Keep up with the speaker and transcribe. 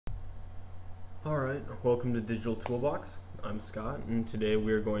Alright, welcome to Digital Toolbox. I'm Scott, and today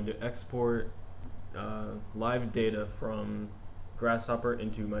we are going to export live data from Grasshopper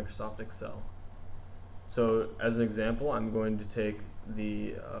into Microsoft Excel. So as an example, I'm going to take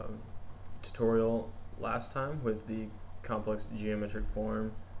the tutorial last time with the complex geometric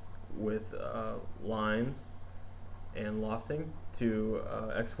form with lines and lofting to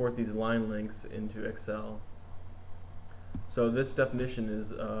export these line lengths into Excel. So this definition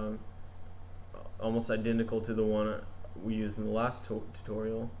is almost identical to the one we used in the last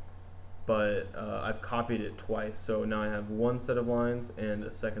tutorial, but I've copied it twice, so now I have one set of lines and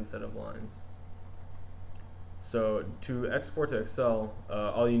a second set of lines. So to export to Excel,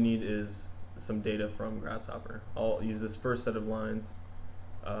 all you need is some data from Grasshopper. I'll use this first set of lines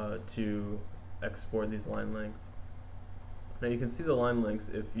to export these line lengths. Now you can see the line lengths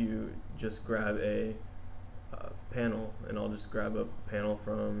if you just grab a panel, and I'll just grab a panel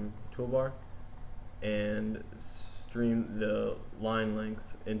from toolbar and stream the line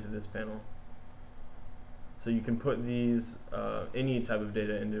lengths into this panel. So you can put these any type of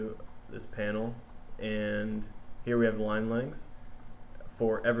data into this panel, and here we have line lengths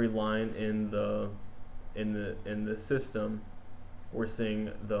for every line in the system. We're seeing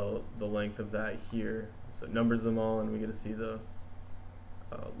the length of that here, so it numbers them all, and we get to see the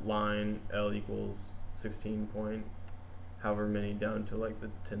line L equals 16 point however many down to like the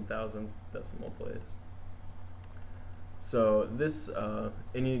 10,000th decimal place. So this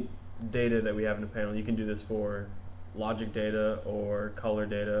any data that we have in a panel, you can do this for logic data or color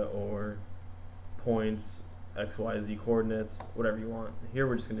data or points, x, y, z coordinates, whatever you want. Here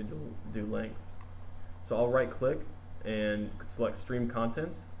we're just going to do lengths. So I'll right click and select stream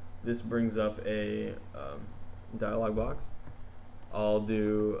contents. This brings up a dialog box. I'll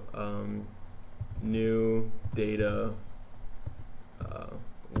do new data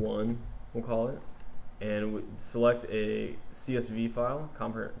 1, we'll call it, and select a CSV file,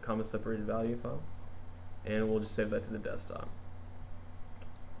 comma separated value file, and we'll just save that to the desktop.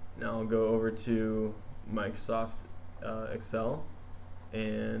 Now I'll go over to Microsoft Excel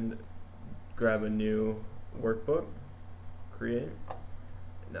and grab a new workbook, create.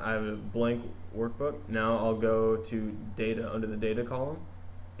 Now I have a blank workbook. Now I'll go to data under the data column,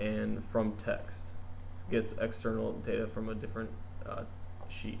 and from text. This gets external data from a different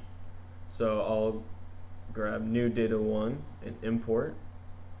sheet. So I'll grab new data 1 and import,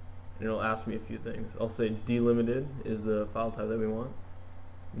 and it'll ask me a few things. I'll say delimited is the file type that we want.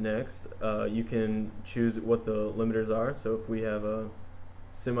 Next, you can choose what the limiters are. So if we have a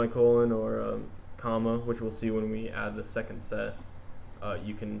semicolon or a comma, which we'll see when we add the second set,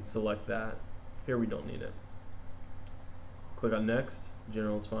 you can select that. Here we don't need it. Click on next,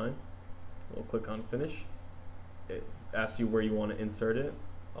 general is fine. We'll click on finish. It asks you where you want to insert it.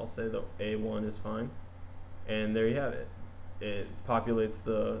 I'll say the A1 is fine. And there you have it. It populates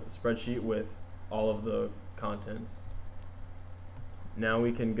the spreadsheet with all of the contents. Now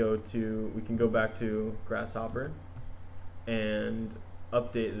we can go back to Grasshopper and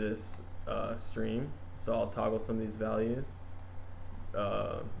update this stream. So I'll toggle some of these values.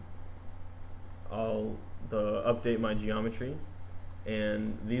 I'll update my geometry,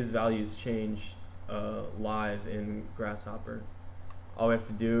 and these values change live in Grasshopper. All we have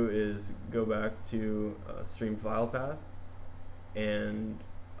to do is go back to stream file path and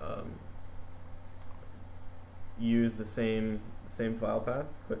use the same file path.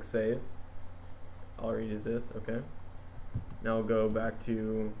 Click save. I'll read as this. Okay. Now we'll go back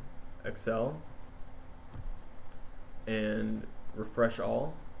to Excel and refresh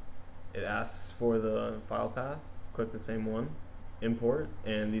all. It asks for the file path. Click the same one, import,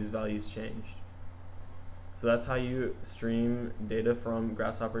 and these values changed. So that's how you stream data from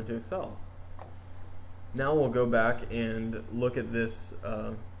Grasshopper to Excel. Now we'll go back and look at this,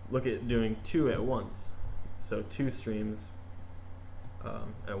 look at doing two at once. So two streams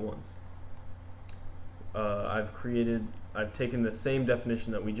at once. I've taken the same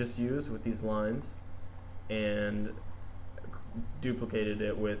definition that we just used with these lines and duplicated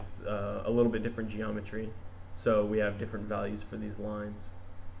it with a little bit different geometry. So we have different values for these lines.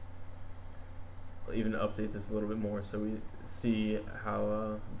 I'll even update this a little bit more so we see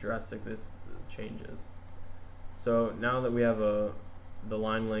how drastic this change is. So now that we have the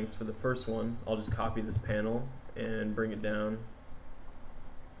line lengths for the first one, I'll just copy this panel and bring it down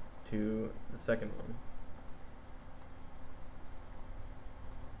to the second one.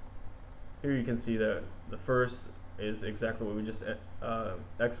 Here you can see that the first is exactly what we just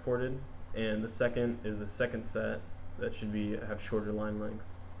exported, and the second is the second set that should have shorter line lengths.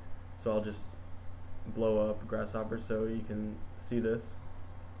 So I'll just blow up Grasshopper so you can see this.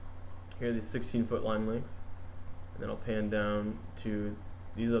 here, these 16-foot line lengths, and then I'll pan down to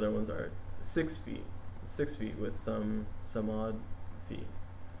these other ones are 6 feet, 6 feet with some odd feet.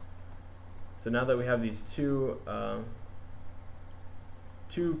 So now that we have these two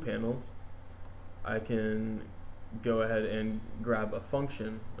panels, I can go ahead and grab a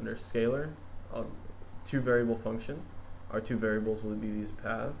function under scalar, two variable function. Our two variables will be these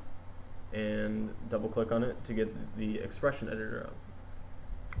paths, and double click on it to get the expression editor up.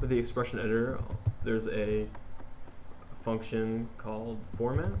 With the expression editor, there's a function called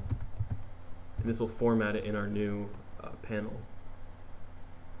format, and this will format it in our new panel.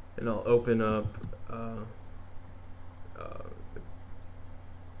 And I'll open up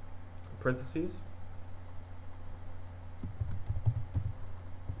parentheses,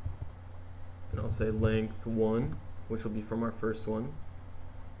 and I'll say length 1, which will be from our first one.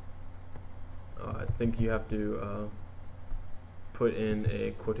 I think you have to put in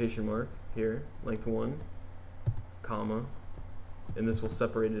a quotation mark here, length 1, comma, and this will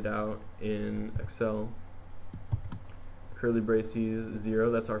separate it out in Excel. Curly braces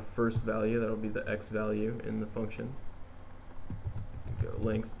 0, that's our first value, that'll be the x value in the function. Go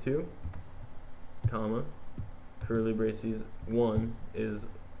length 2, comma, curly braces 1 is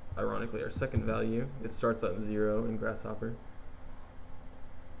ironically our second value. It starts at 0 in Grasshopper,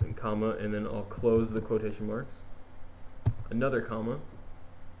 and comma, and then I'll close the quotation marks. Another comma,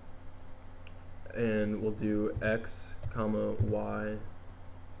 and we'll do x, comma, y,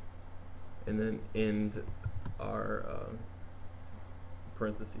 and then end our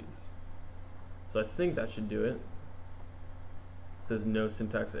parentheses. So I think that should do it. It says no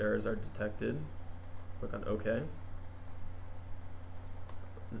syntax errors are detected. Click on OK.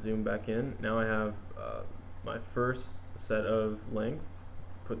 Zoom back in. Now I have my first set of lengths.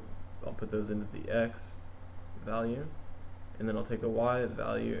 I'll put those into the x value, and then I'll take the y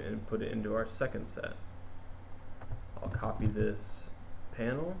value and put it into our second set. I'll copy this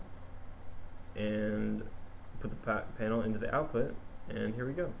panel and put the panel into the output, and here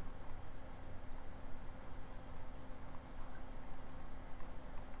we go.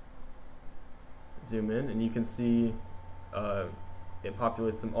 Zoom in, and you can see it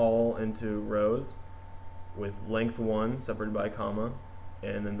populates them all into rows with length 1 separated by a comma,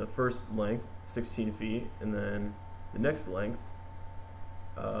 and then the first length 16 feet, and then the next length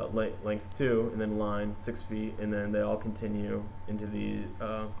length 2, and then line 6 feet, and then they all continue into the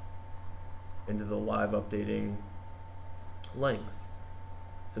live updating lengths.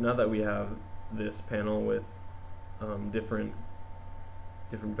 So now that we have this panel with different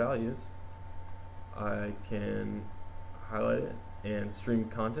values, I can highlight it and stream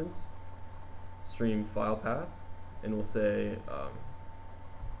contents, stream file path, and we'll say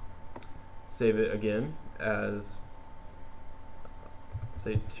save it again as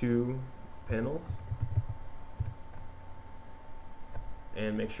say 2 panels,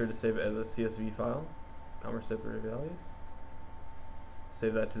 and make sure to save it as a CSV file, comma separated values.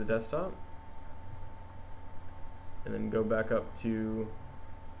 Save that to the desktop, and then go back up to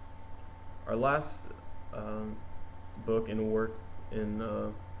our last book and work in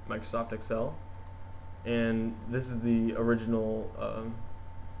Microsoft Excel, and this is the original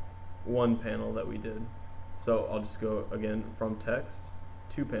one panel that we did. So I'll just go again from text,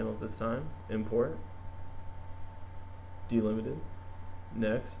 2 panels this time, import, delimited.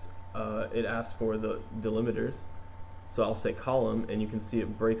 Next, it asks for the delimiters, so I'll say column, and you can see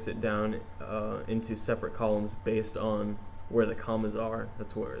it breaks it down into separate columns based on where the commas are.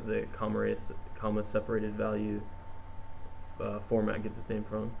 That's where the comma separated value format gets its name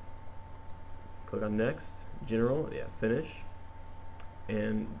from. Click on next, general, yeah, finish,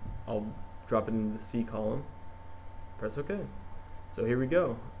 and I'll drop it into the C column, press OK. So here we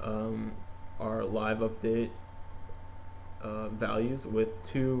go, our live update values with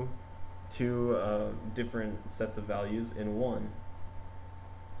two different sets of values in one.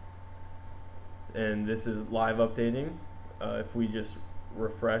 And this is live updating. If we just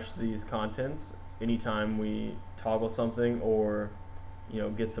refresh these contents, anytime we toggle something or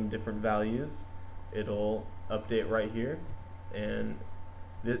get some different values, it'll update right here, and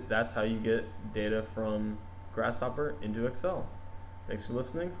that's how you get data from Grasshopper into Excel. Thanks for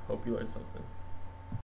listening. Hope you learned something.